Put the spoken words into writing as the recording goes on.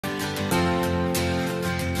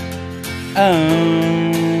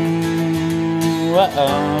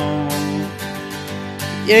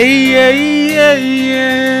Yeah, yeah, yeah,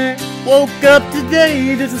 yeah. Woke up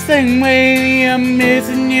today just the same way. I'm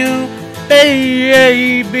missing you,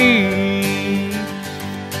 baby.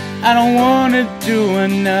 I don't wanna do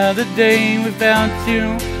another day without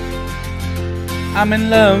you. I'm in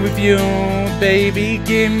love with you, baby.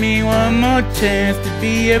 Give me one more chance to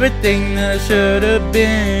be everything that I should have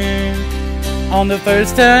been. On the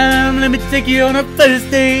first time, let me take you on a first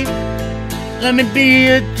date. Let me be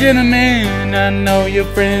a gentleman. I know your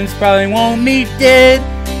friends probably want me dead,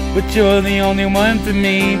 but you're the only one for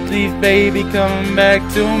me. Please, baby, come back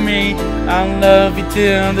to me. I'll love you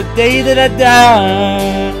till the day that I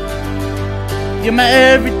die. You're my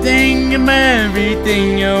everything, you're my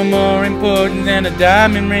everything. You're more important than a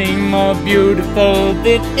diamond ring, more beautiful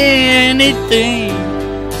than anything.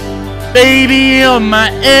 Baby, you're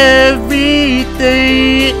my everything.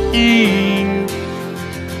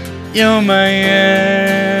 You're my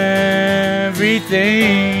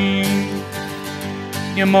everything.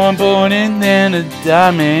 You're more important than a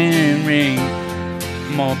diamond ring,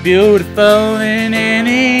 more beautiful than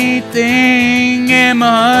anything. And my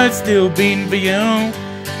heart's still beating for you.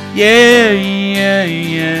 Yeah, yeah,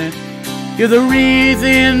 yeah. You're the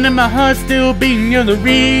reason that my heart's still beating. You're the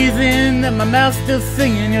reason that my mouth's still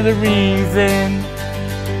singing. You're the reason.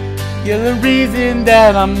 You're the reason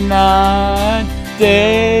that I'm not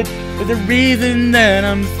dead. You're the reason that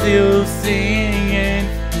I'm still singing.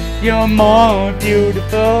 You're more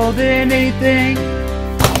beautiful than anything.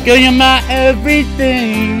 Girl, you're my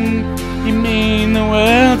everything. You mean the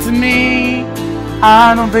world to me.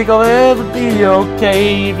 I don't think I'll ever be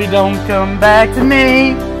okay if you don't come back to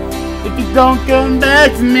me. If you don't come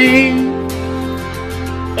back to me.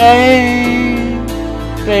 Hey,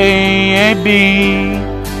 baby,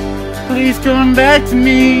 please come back to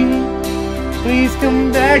me. Please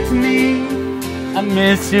come back to me. I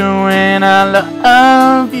miss you and I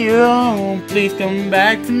love you. Please come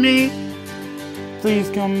back to me. Please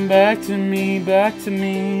come back to me, back to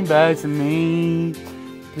me, back to me.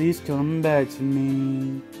 Please come back to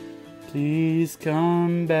me. Please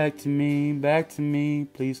come back to me, back to me.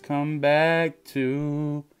 Please come back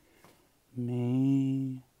to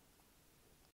me.